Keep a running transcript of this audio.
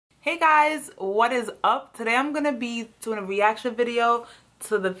Hey guys, what is up? Today I'm gonna be doing a reaction video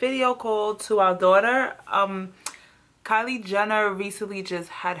to the video called To Our Daughter. Kylie Jenner recently just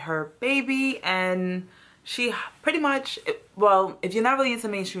had her baby, and she pretty much, well, if you're not really into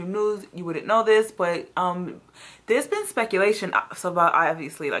mainstream news, you wouldn't know this, but there's been speculation for about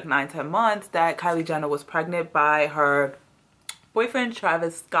obviously like 9-10 months that Kylie Jenner was pregnant by her boyfriend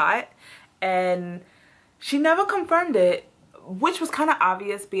Travis Scott, and she never confirmed it, which was kind of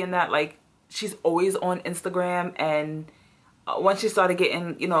obvious being that like she's always on Instagram, and once she started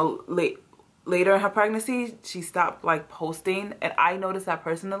getting, you know, later in her pregnancy, she stopped like posting, and I noticed that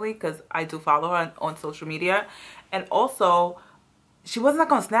personally because I do follow her on social media. And also she wasn't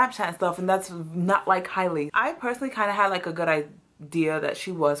like on Snapchat and stuff, and that's not like Kylie. I personally kind of had like a good idea that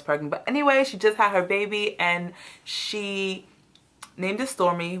she was pregnant, but anyway, she just had her baby and she named it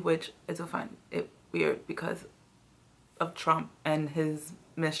Stormy, which is a find it weird because of Trump and his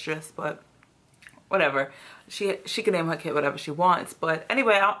mistress, but whatever. She can name her kid whatever she wants. But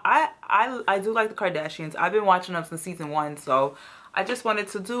anyway, I do like the Kardashians. I've been watching them since season 1, so I just wanted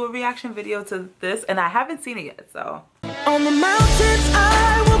to do a reaction video to this, and I haven't seen it yet, so. On the mountains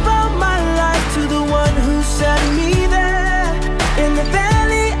I will bow my life to the one who set me there. In the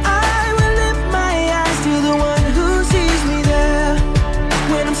valley I will lift my eyes to the one who sees me there.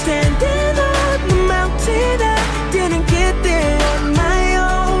 When I'm standing on the mountain I didn't get there on my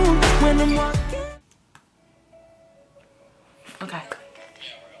own. When I'm walking. Okay.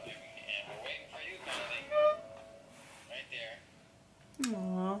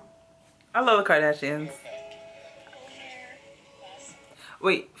 Aww. I love the Kardashians.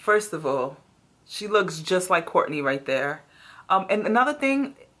 Wait, first of all, she looks just like Kourtney right there. And another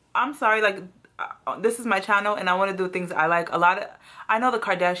thing, I'm sorry, like, this is my channel and I want to do things I like. I know the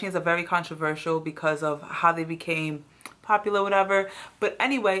Kardashians are very controversial because of how they became popular, whatever. But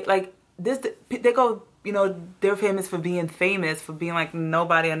anyway, like, they go, you know, they're famous for being like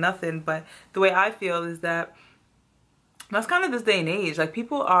nobody or nothing. But the way I feel is that that's kind of this day and age. Like,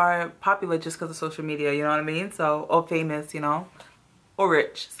 people are popular just because of social media, you know what I mean? So, or famous, you know, or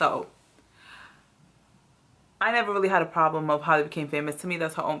rich. So I never really had a problem of how they became famous. To me,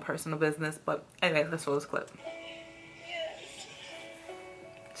 that's her own personal business. But anyway, let's roll this clip.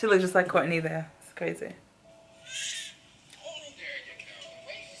 She looks just like Kourtney there. It's crazy.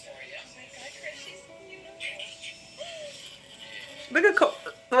 Look at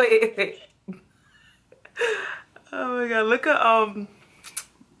wait. Oh my god, look at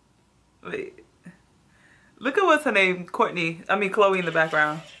wait. Look at what's her name? Kourtney. I mean Chloe in the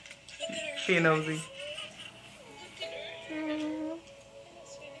background. Being nosy.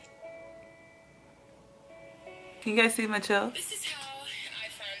 Can you guys see my chills? This is how I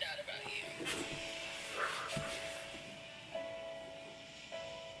found out about you.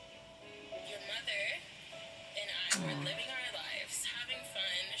 Your mother and I were living our lives, having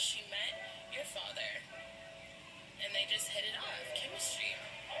fun. She met your father, and they just hit it off. Chemistry.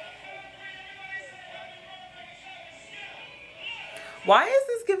 Why is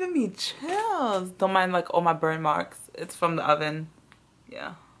this giving me chills? Don't mind like all my burn marks. It's from the oven.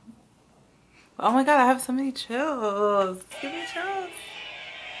 Yeah. Oh my god, I have so many chills. Give me chills.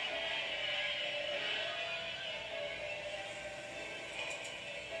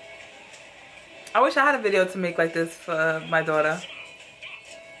 I wish I had a video to make like this for my daughter.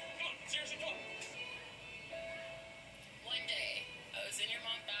 One day, I was in your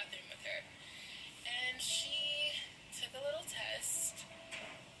mom's bathroom with her, and she took a little test.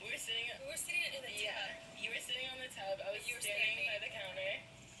 We were sitting in the tub. Yeah, you were sitting on the tub. I was standing by the counter.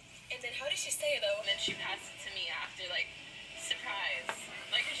 And then how did she say it though? And then she passed it to me after, like, surprise.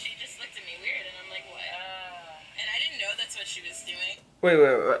 Like, she just looked at me weird, and I'm like, what? And I didn't know that's what she was doing. Wait.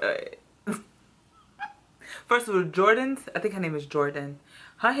 First of all, Jordan's, I think her name is Jordan.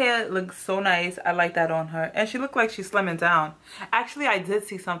 Her hair looks so nice. I like that on her. And she looked like she's slimming down. Actually, I did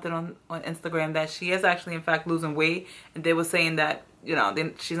see something on Instagram that she is actually, in fact, losing weight. And they were saying that, you know,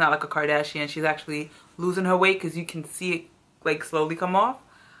 she's not like a Kardashian. She's actually losing her weight because you can see it, like, slowly come off.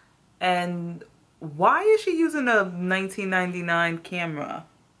 And why is she using a 1999 camera?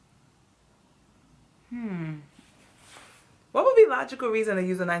 What would be logical reason to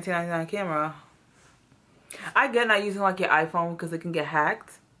use a 1999 camera? I get not using like your iPhone because it can get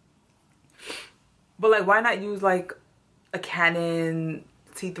hacked. But like, why not use like a Canon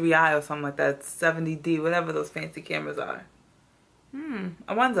T3i or something like that, 70D, whatever those fancy cameras are.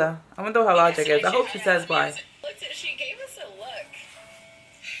 I wonder what her logic is. I hope she says why. She gave us a look.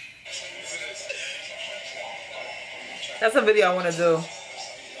 That's a video I want to do.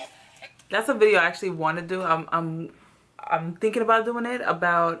 That's a video I actually want to do. I'm thinking about doing it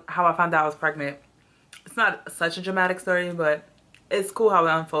about how I found out I was pregnant. It's not such a dramatic story, but it's cool how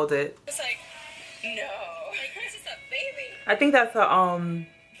it unfolded. It's like, no. Like, this is a baby. I think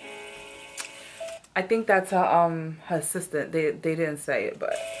that's her assistant. They didn't say it,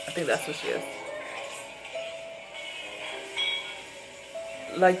 but I think that's what she is.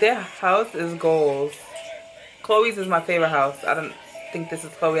 Like, their house is goals. Chloe's is my favorite house. I don't think this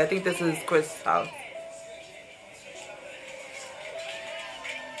is Chloe. I think this is Chris' house.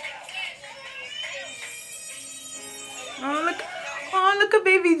 Oh, look at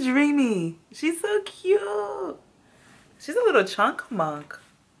baby Dreamy. She's so cute. She's a little chunk.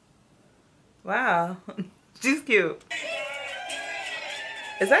 Wow. She's cute.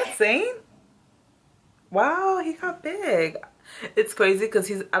 Is that Saint? Wow, he got big. It's crazy because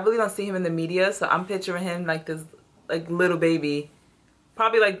I really don't see him in the media, so I'm picturing him like this like little baby.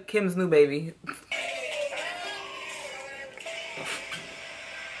 Probably like Kim's new baby.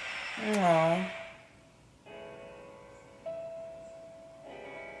 Aww.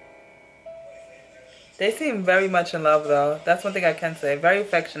 They seem very much in love though. That's one thing I can say. Very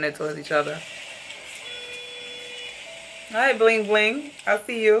affectionate towards each other. Hi, Bling Bling. I'll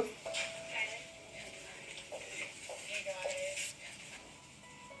see you.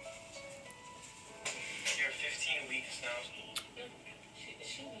 You're 15 weeks now. Is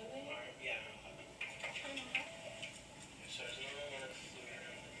she moving? Yeah. So there's no one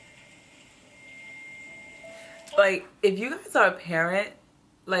to Like, if you guys are a parent,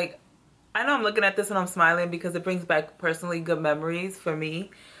 like, I know I'm looking at this and I'm smiling because it brings back personally good memories for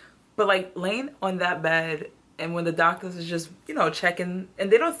me. But like laying on that bed and when the doctors is just, you know, checking and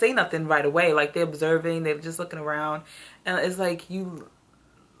they don't say nothing right away. Like they're observing, they're just looking around. And it's like you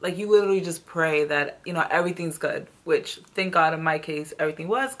literally just pray that, you know, everything's good. Which, thank God in my case, everything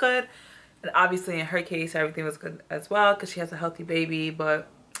was good. And obviously in her case, everything was good as well because she has a healthy baby. But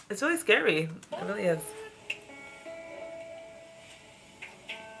it's really scary. It really is.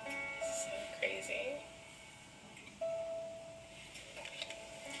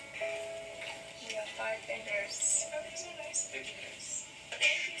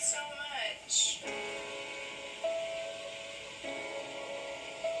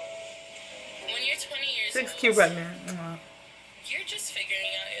 Six cute pregnant. You're just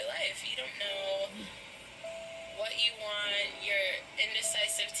figuring out your life. You don't know what you want. You're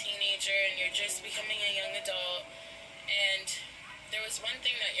indecisive teenager and you're just becoming a young adult. And there was one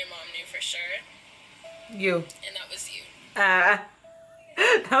thing that your mom knew for sure. You. And that was you. That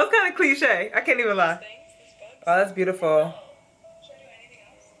was kind of cliche. I can't even lie. Oh, that's beautiful. Should I do anything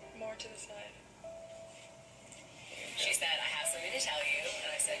else? More to the side. She said, I have something to tell you.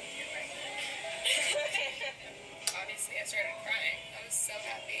 And I said, you're pregnant. Obviously, I started crying. I was so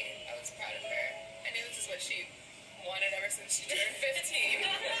happy. I was proud of her. I knew this is what she wanted ever since she turned 15.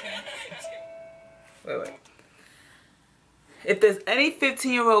 Wait. If there's any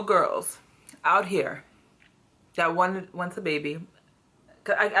 15-year-old girls out here that wants a baby,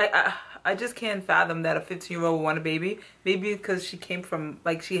 I just can't fathom that a 15-year-old would want a baby. Maybe because she came from,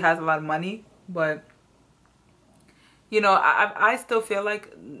 like, she has a lot of money, but you know, I still feel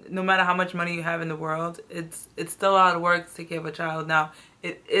like no matter how much money you have in the world, it's still a lot of work to take care of a child. Now,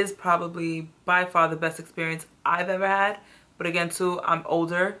 it is probably by far the best experience I've ever had. But again, too, I'm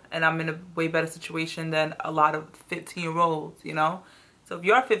older and I'm in a way better situation than a lot of 15-year-olds, you know? So if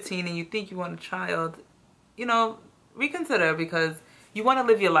you're 15 and you think you want a child, you know, reconsider because you want to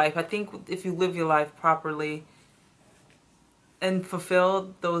live your life. I think if you live your life properly and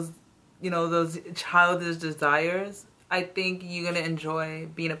fulfill those, you know, those childish desires, I think you're going to enjoy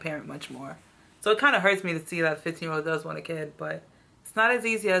being a parent much more. So it kind of hurts me to see that a 15-year-old does want a kid, but it's not as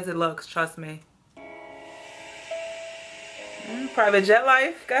easy as it looks, trust me. Private jet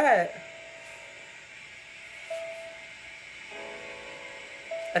life? Go ahead.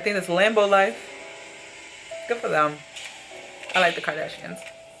 I think it's Lambo life. Good for them. I like the Kardashians.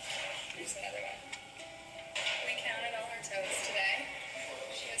 Here's the other one. We counted all her toes today.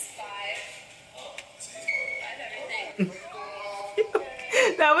 She has 5. 5 everything.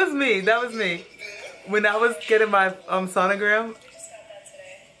 That was me. That was me. When I was getting my sonogram, You just got that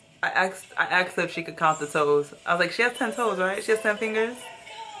today. I asked her if she could count the toes. I was like, she has 10 toes, right? She has 10 fingers.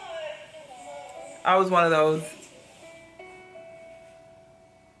 I was one of those.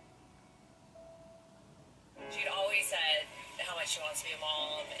 She'd always said how much she wants to be a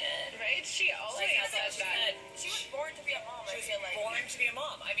mom, and right? She always said that. She was born to be a mom. She was born to be a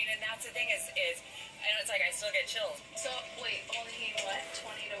mom. I mean, and that's the thing is, and it's like I still get chills. So wait, only gained what?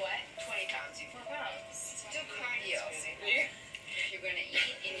 20 to what? 20 pounds. 4 pounds. Do cardio. If you're gonna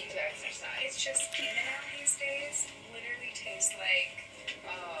eat, you need to exercise. It's just In-N-Out these days. Literally tastes like,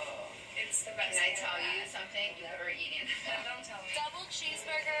 oh, it's the best. Can I thing tell I've you had. something? Never eaten. Don't tell me. Double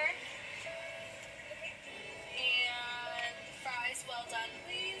cheeseburger and fries. Well done,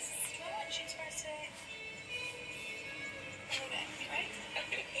 please. Do I want cheese fries today? Okay, right?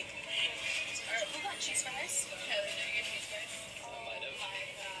 Alright, who got cheese fries? Kylie, did you get cheese fries? Oh my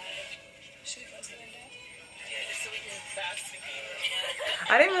god. Should we close the window? Yeah, just so we can bask in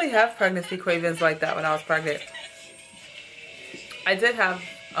I didn't really have pregnancy cravings like that when I was pregnant. I did have,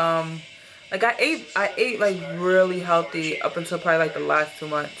 like I ate like really healthy up until probably like the last 2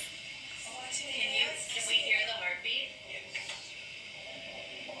 months. Can we hear the heartbeat?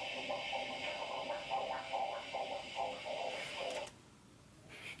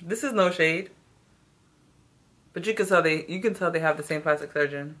 This is no shade, but you can tell they have the same plastic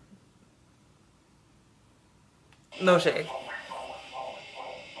surgeon. No shade.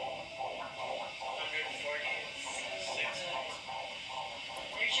 146.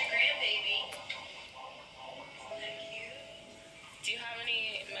 There's your grandbaby. Isn't that cute? Do you have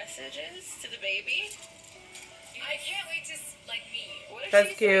any messages to the baby? I can't wait to, like, meet. What if That's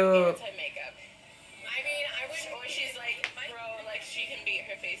she's cute. like anti-makeup? I mean, I wish. Or she's like, bro, like she can beat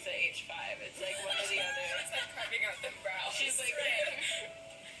her face at age 5. It's like one or the other. It's like carving out the brows. She's like,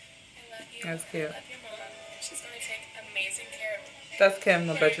 I love you. That's cute. I love your mom. She's gonna take amazing care of you. That's Kim.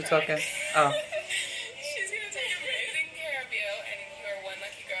 I bet you're talking. Oh, She's gonna take amazing care of you, and you are one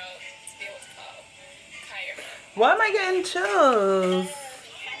lucky girl to be able to call Kai your mom. why am I getting chills? You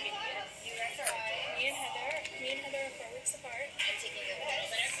guys are me and Heather are 4 weeks apart. I'm taking a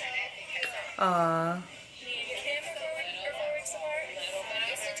little bit of credit because Aw. Me and Kim are 4 weeks apart. I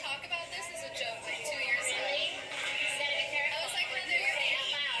used to talk about this as a joke like 2 years ago. I was like,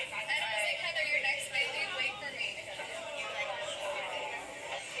 Heather, your next baby, wait for me.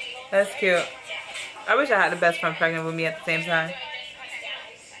 That's cute. I wish I had a best friend pregnant with me at the same time.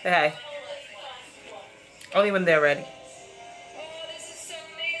 But hey, only when they're ready. Oh, this is so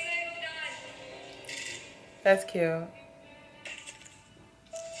amazing. Done. That's cute.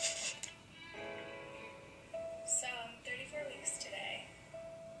 So I'm 34 weeks today.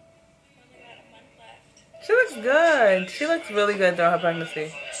 Only got a month left. She looks good. She looks really good during her pregnancy. 2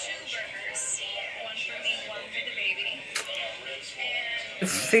 burgers. One for me, one for the baby. And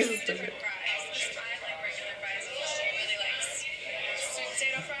She's 2 stupid. different fries. Because I like regular fries, but she really likes sweet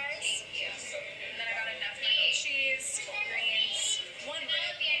potato fries. And then I got enough mac and cheese, greens, 1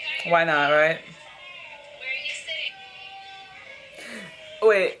 rib. Why not, right? Where are you sitting?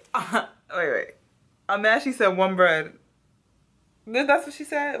 Wait. Wait. I'm mad she said 1 bread. That's what she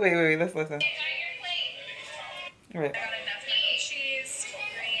said? Wait, let's listen. Got your plate. Wait. I got enough mac and cheese,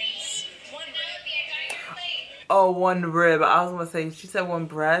 greens, 1 rib. Got your plate. Oh, 1 rib. I was gonna say, she said 1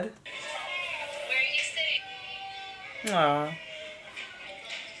 bread? Where are you sitting? Aw.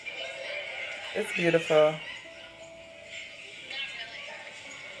 It's beautiful.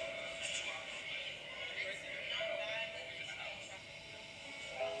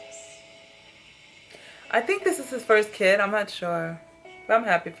 I think this is his first kid. I'm not sure. But I'm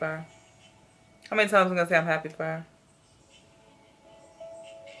happy for her. How many times am I gonna say I'm happy for her?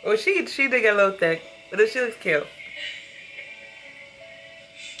 Oh, she did get a little thick, but she looks cute.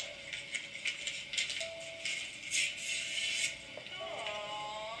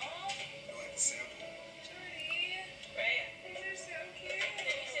 Right? These are so cute. Did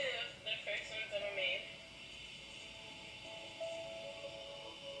you see the first ones ever made?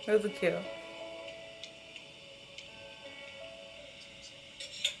 Those are cute.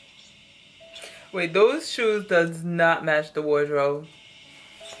 Wait, those shoes does not match the wardrobe.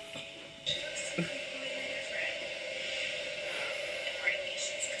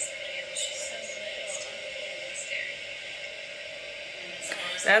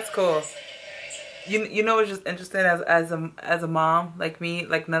 That's cool. You know what's just interesting as a mom like me,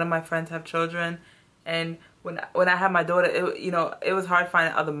 like none of my friends have children, and when I had my daughter, it was hard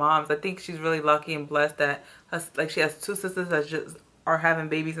finding other moms. I think she's really lucky and blessed that she has 2 sisters that just are having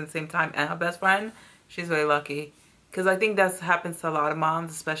babies at the same time, and her best friend. She's really lucky, because I think that happens to a lot of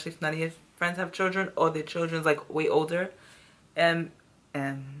moms, especially if none of your friends have children or their children's like way older, and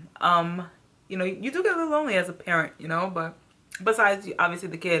you know, you do get a little lonely as a parent, you know, but. Besides, obviously,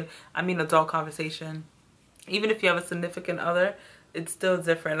 the kid, I mean, adult conversation. Even if you have a significant other, it's still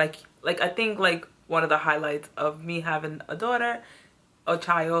different. Like I think, like, one of the highlights of me having a daughter, a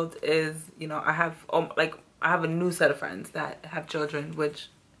child, is, you know, I have a new set of friends that have children, which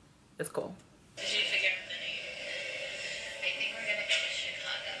is cool. Did you figure out the name? I think we're gonna go to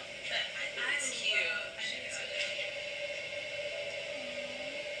Chicago. But it's cute.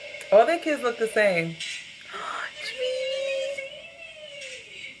 All their kids look the same.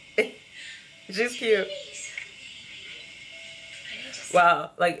 She's cute.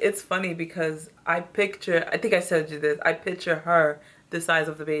 Wow, like it's funny because I think I said you this, I picture her the size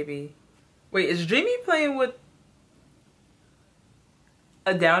of the baby. Wait, is Dreamy playing with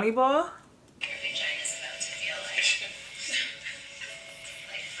a downy ball? Your vagina's about to feel like,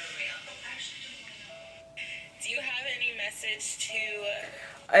 like for real. Do you have any message to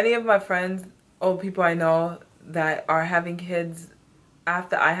Any of my friends or people I know that are having kids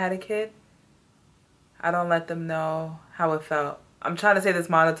after I had a kid, I don't let them know how it felt. I'm trying to say this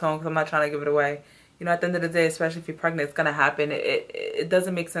monotone because I'm not trying to give it away. You know, at the end of the day, especially if you're pregnant, it's going to happen. It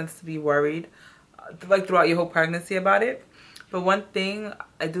doesn't make sense to be worried like throughout your whole pregnancy about it. But one thing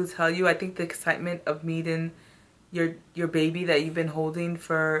I do tell you, I think the excitement of meeting your baby that you've been holding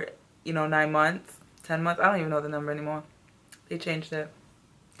for, you know, 9 months, 10 months. I don't even know the number anymore. They changed it.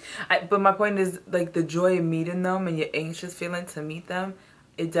 But my point is, like, the joy of meeting them and your anxious feeling to meet them,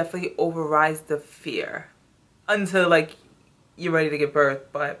 it definitely overrides the fear until, like, you're ready to give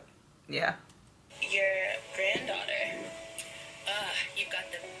birth. But, yeah. your granddaughter? You've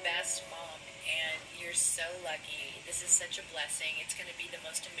got the best mom, and you're so lucky. This is such a blessing. It's going to be the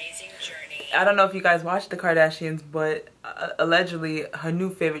most amazing journey. I don't know if you guys watch the Kardashians, but allegedly her new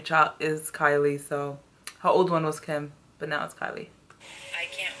favorite child is Kylie. So her old one was Kim, but now it's Kylie. I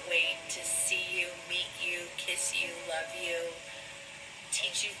can't wait to see you, meet you, kiss you, love you,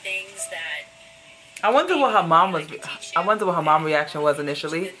 teach you things that I wonder what her mom was. I wonder what her mom reaction was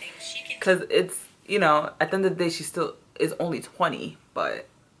initially, the things she can because it's, you know, at the end of the day she still is only 20. But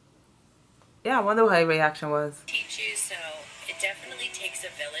yeah, I wonder what her reaction was. teach you. So it definitely takes a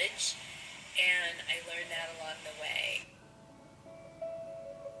village, and I learned that along the way.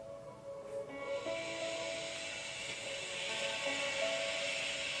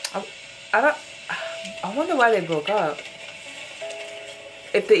 I wonder why they broke up.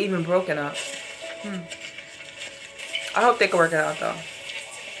 If they even broken up. I hope they can work it out though.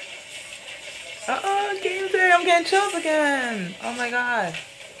 Game day, I'm getting chills again. Oh my god.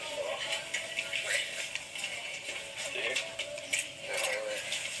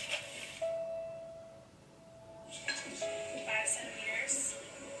 $5 centimeters.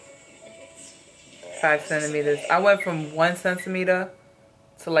 5 centimeters. I went from 1 centimeter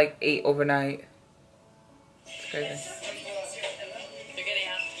to like 8 overnight. It's crazy. You're gonna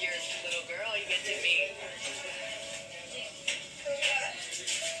have your little girl you get to meet. We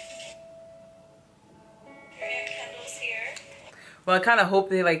have candles here. Well, I kind of hope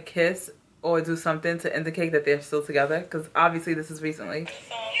they like kiss or do something to indicate that they're still together, because obviously this is recently.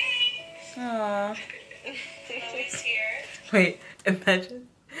 Aww. Chloe's here. Wait, imagine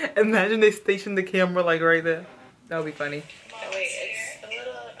they station the camera like right there. That would be funny. Oh wait, it's a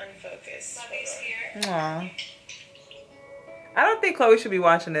little unfocused. Bobby's here. Aww. I don't think Chloe should be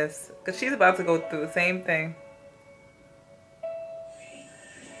watching this, because she's about to go through the same thing.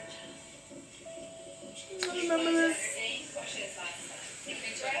 Remember this? Deep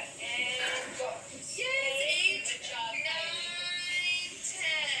breath and go. Yes, 8, 9, 10.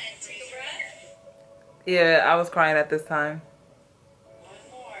 Take a breath. Yeah, I was crying at this time. One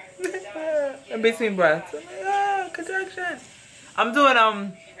more. In between breaths. I'm like, contraction. I'm doing,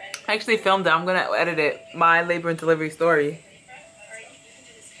 I actually filmed it. I'm going to edit it. My labor and delivery story.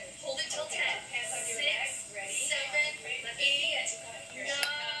 Hold it till 10. 6, 7, 8, 9.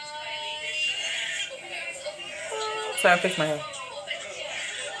 Open yours, open yours. Sorry, I fixed my hair.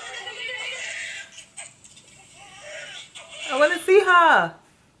 I want to see her.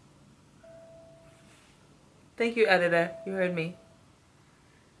 Thank you, editor. You heard me.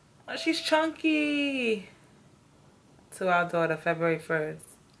 Oh, she's chunky. To our daughter, February 1st.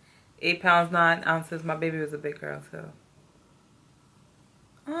 8 pounds, 9 ounces. My baby was a big girl, too.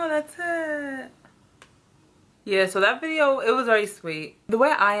 Oh, that's it. Yeah, so that video, it was very sweet. The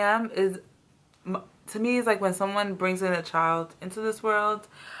way I am is, to me, it's like when someone brings in a child into this world,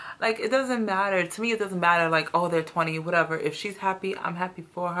 like, it doesn't matter. To me, it doesn't matter, like, oh, they're 20, whatever. If she's happy, I'm happy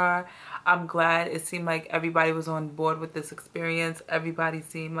for her. I'm glad. It seemed like everybody was on board with this experience. Everybody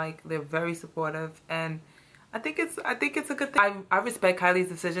seemed like they're very supportive, and I think it's a good thing. I respect Kylie's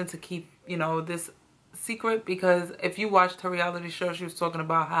decision to keep, you know, this secret, because if you watched her reality show, she was talking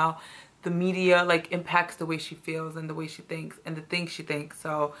about how the media like impacts the way she feels and the way she thinks and the things she thinks.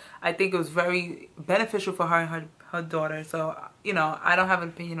 So I think it was very beneficial for her and her daughter. So, you know, I don't have an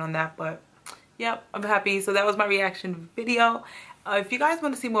opinion on that, but yep, I'm happy. So that was my reaction video. If you guys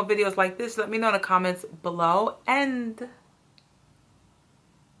want to see more videos like this, let me know in the comments below. And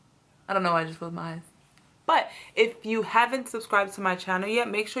I don't know why I just closed my eyes. Bye. But if you haven't subscribed to my channel yet,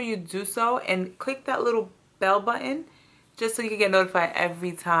 make sure you do so and click that little bell button just so you can get notified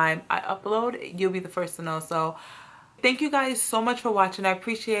every time I upload. You'll be the first to know. So thank you guys so much for watching. I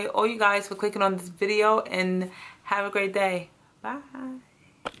appreciate all you guys for clicking on this video, and have a great day. Bye.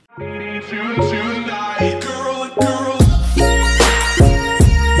 Tonight, girl.